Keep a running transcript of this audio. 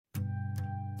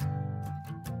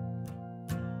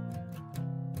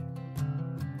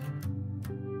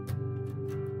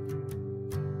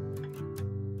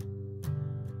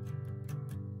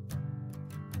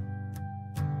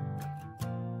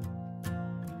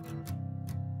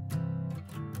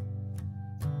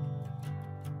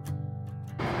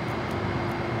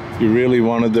You really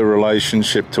wanted the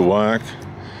relationship to work.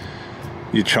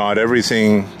 You tried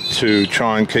everything to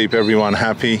try and keep everyone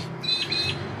happy,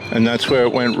 and that's where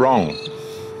it went wrong.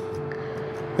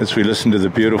 As we listened to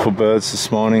the beautiful birds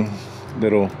this morning,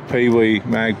 little peewee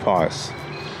magpies.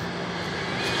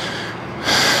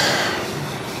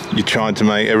 You tried to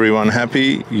make everyone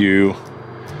happy. You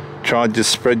tried to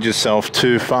spread yourself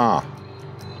too far.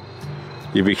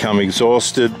 You become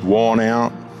exhausted, worn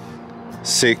out,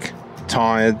 sick,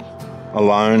 tired,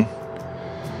 alone.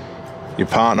 Your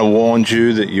partner warned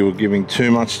you that you were giving too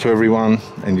much to everyone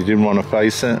and you didn't want to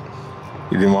face it.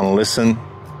 You didn't want to listen.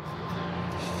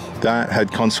 That had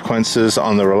consequences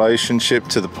on the relationship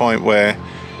to the point where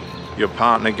your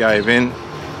partner gave in.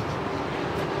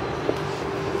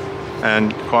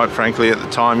 And quite frankly, at the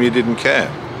time, you didn't care.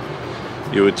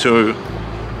 You were too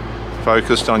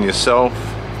focused on yourself,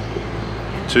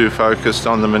 too focused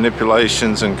on the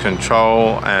manipulations and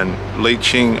control and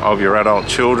leeching of your adult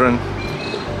children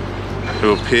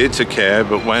who appeared to care,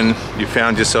 but when you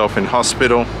found yourself in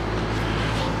hospital,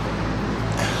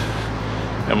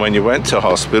 and when you went to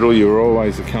hospital, you were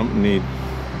always accompanied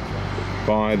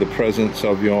by the presence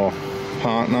of your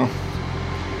partner.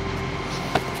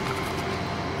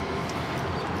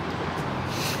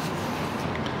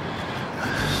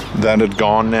 That had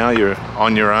gone now. You're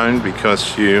on your own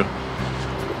because you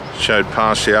showed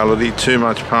partiality, too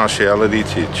much partiality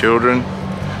to your children.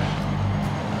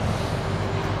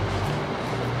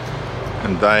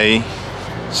 And they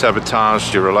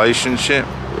sabotaged your relationship.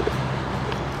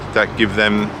 That give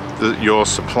them your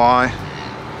supply.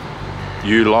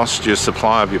 You lost your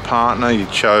supply of your partner. You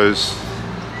chose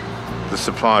the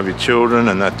supply of your children,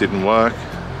 and that didn't work.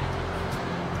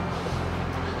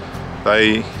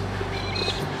 They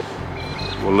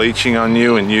were leeching on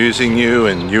you and using you,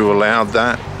 and you allowed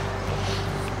that.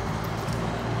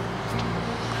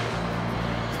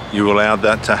 You allowed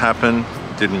that to happen.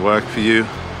 It didn't work for you.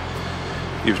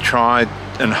 You've tried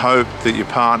and hoped that your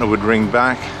partner would ring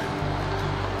back,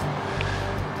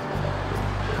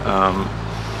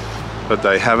 but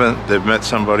they haven't. They've met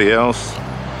somebody else.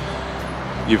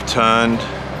 You've turned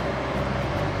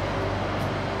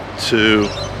to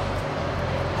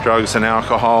drugs and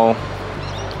alcohol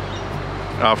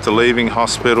after leaving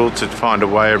hospital to find a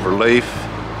way of relief.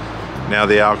 Now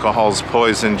the alcohol's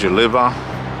poisoned your liver,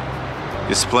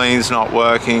 your spleen's not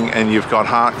working, and you've got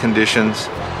heart conditions.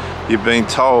 You've been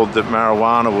told that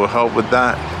marijuana will help with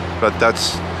that, but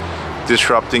that's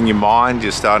disrupting your mind.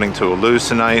 You're starting to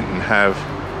hallucinate and have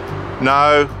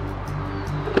no.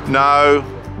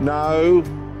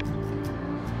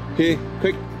 Here,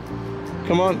 quick,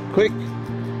 come on, quick.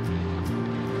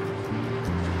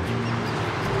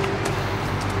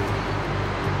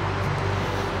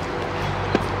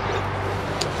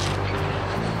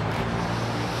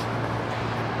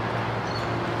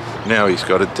 Now he's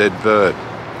got a dead bird.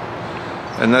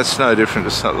 And that's no different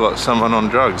to someone on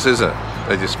drugs, is it?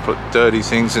 They just put dirty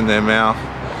things in their mouth.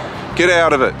 Get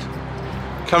out of it.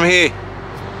 Come here.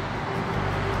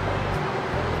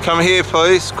 Come here,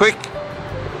 please, quick.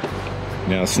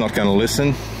 Now it's not going to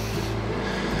listen.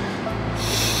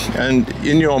 And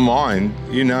in your mind,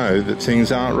 you know that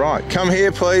things aren't right. Come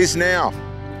here, please, now.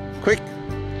 Quick.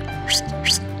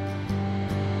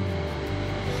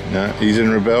 No, he's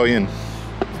in rebellion.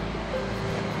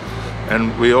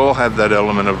 And we all have that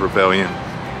element of rebellion.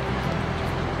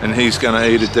 And he's going to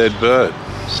eat a dead bird.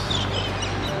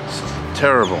 It's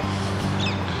terrible.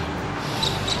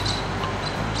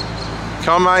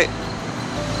 Come on, mate.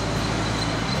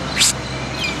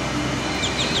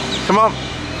 Come on.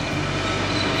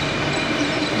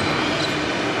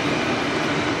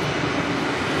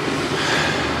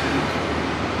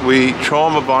 We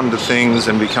trauma bond to things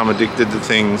and become addicted to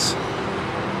things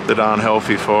that aren't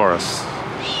healthy for us.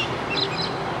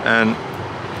 And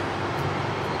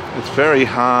it's very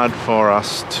hard for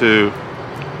us to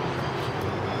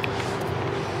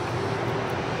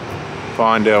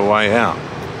find our way out.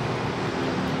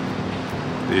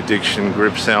 The addiction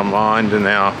grips our mind and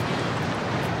our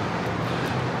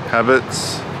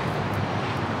habits,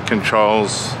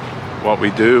 controls what we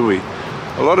do.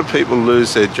 A lot of people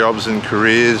lose their jobs and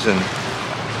careers and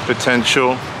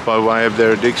potential by way of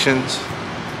their addictions.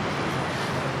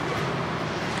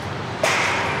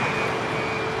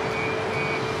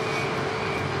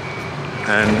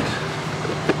 And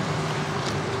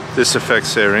this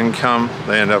affects their income.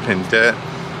 They end up in debt,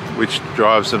 which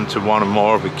drives them to want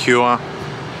more of a cure.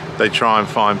 They try and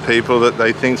find people that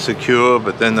they think secure,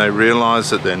 but then they realize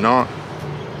that they're not.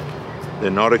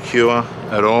 They're not a cure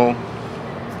at all.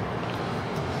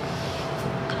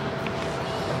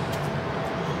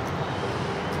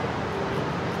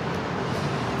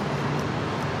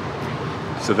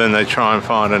 So then they try and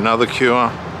find another cure,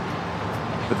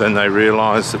 but then they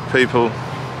realise that people,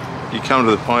 you come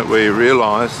to the point where you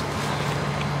realise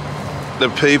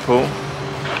that people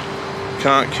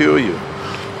can't cure you.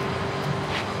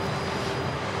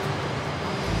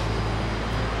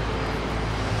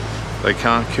 They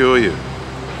can't cure you.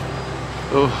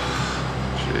 Oh,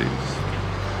 jeez.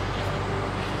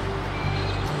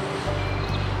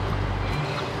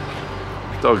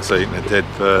 Dog's eating a dead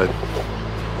bird.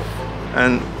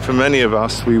 And for many of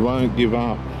us, we won't give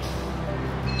up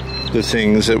the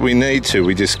things that we need to.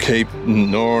 We just keep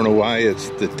gnawing away at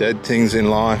the dead things in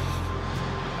life.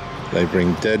 They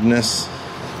bring deadness.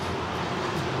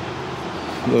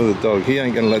 Look at the dog, he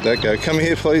ain't gonna let that go. Come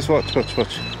here, please, watch.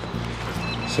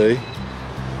 See?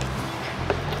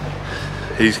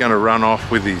 He's gonna run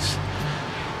off with his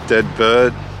dead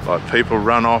bird, like people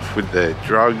run off with their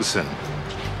drugs and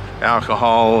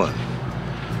alcohol and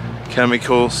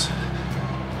chemicals.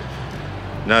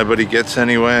 Nobody gets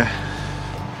anywhere.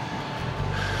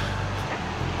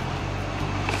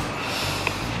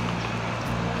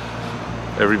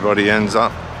 Everybody ends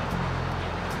up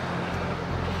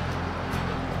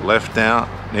left out,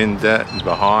 in debt and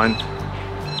behind.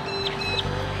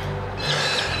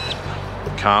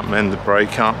 Can't mend the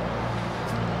breakup.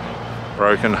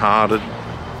 Broken hearted,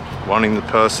 wanting the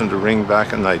person to ring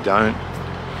back and they don't.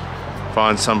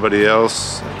 Find somebody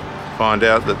else, find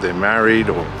out that they're married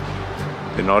or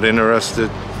they're not interested.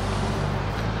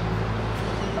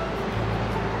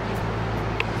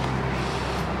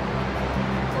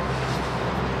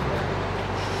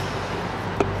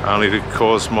 Only to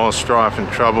cause more strife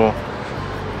and trouble,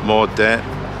 more debt,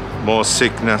 more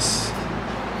sickness.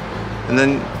 And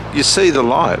then you see the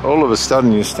light. All of a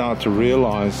sudden you start to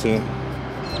realize that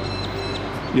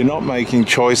you're not making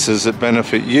choices that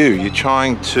benefit you. You're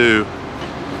trying to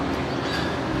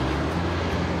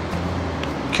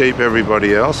keep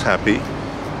everybody else happy,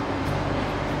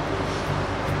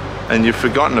 and you've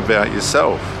forgotten about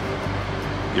yourself.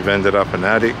 You've ended up an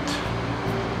addict,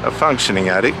 a functioning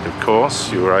addict, of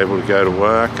course. You were able to go to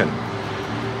work and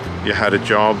you had a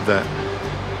job that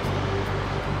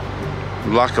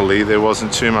luckily there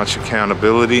wasn't too much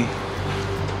accountability,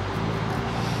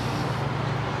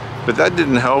 but that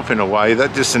didn't help in a way.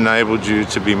 That just enabled you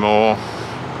to be more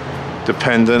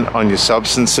dependent on your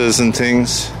substances and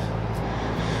things,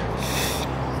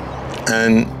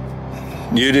 and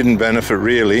you didn't benefit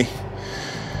really.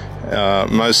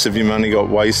 Most of your money got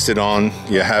wasted on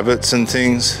your habits and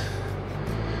things.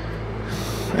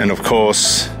 And of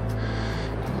course,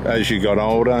 as you got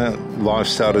older, life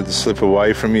started to slip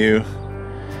away from you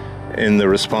in the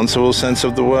responsible sense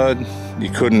of the word. You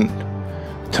couldn't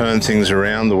turn things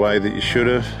around the way that you should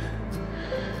have.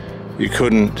 You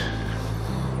couldn't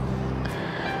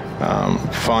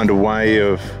find a way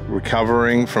of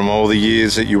recovering from all the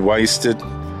years that you wasted.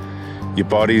 Your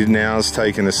body now's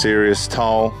taken a serious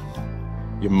toll.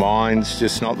 Your mind's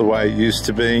just not the way it used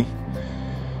to be.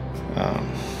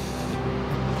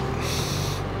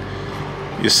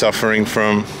 You're suffering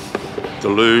from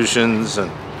delusions,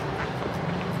 and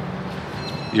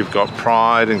you've got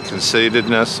pride and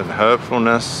conceitedness and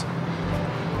hurtfulness.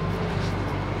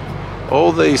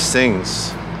 All these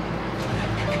things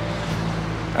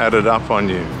added up on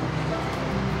you.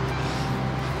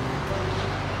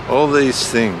 All these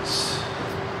things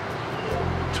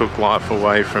took life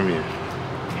away from you.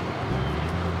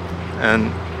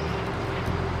 And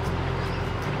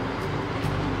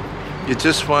you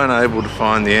just weren't able to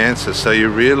find the answer. So you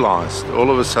realized, all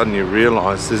of a sudden you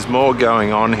realized there's more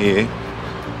going on here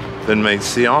than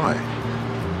meets the eye.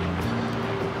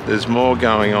 There's more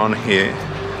going on here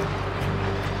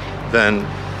than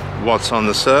what's on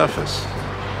the surface.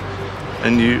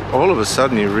 And you, all of a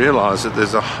sudden you realize that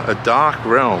there's a dark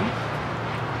realm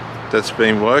that's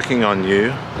been working on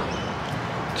you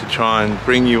to try and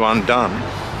bring you undone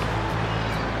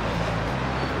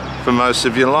for most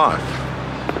of your life.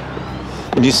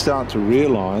 And you start to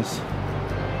realize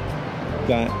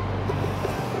that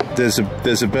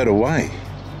there's a better way.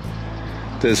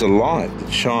 There's a light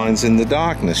that shines in the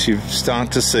darkness. You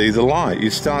start to see the light.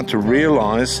 You start to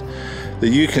realize that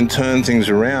you can turn things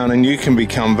around and you can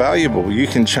become valuable. You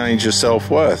can change your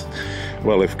self-worth.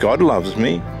 Well, if God loves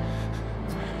me,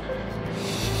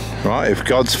 right? If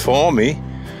God's for me,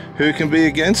 who can be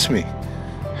against me?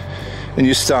 And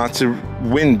you start to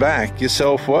win back your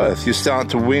self-worth. You start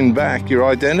to win back your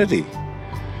identity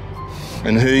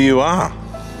and who you are.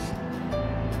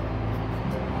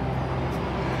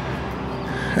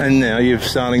 And now you're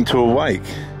starting to awake.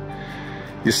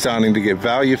 You're starting to get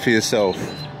value for yourself.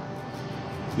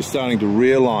 You're starting to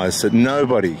realize that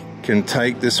nobody can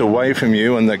take this away from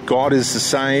you, and that God is the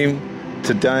same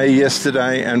today,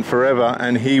 yesterday, and forever,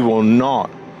 and He will not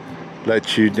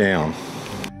let you down.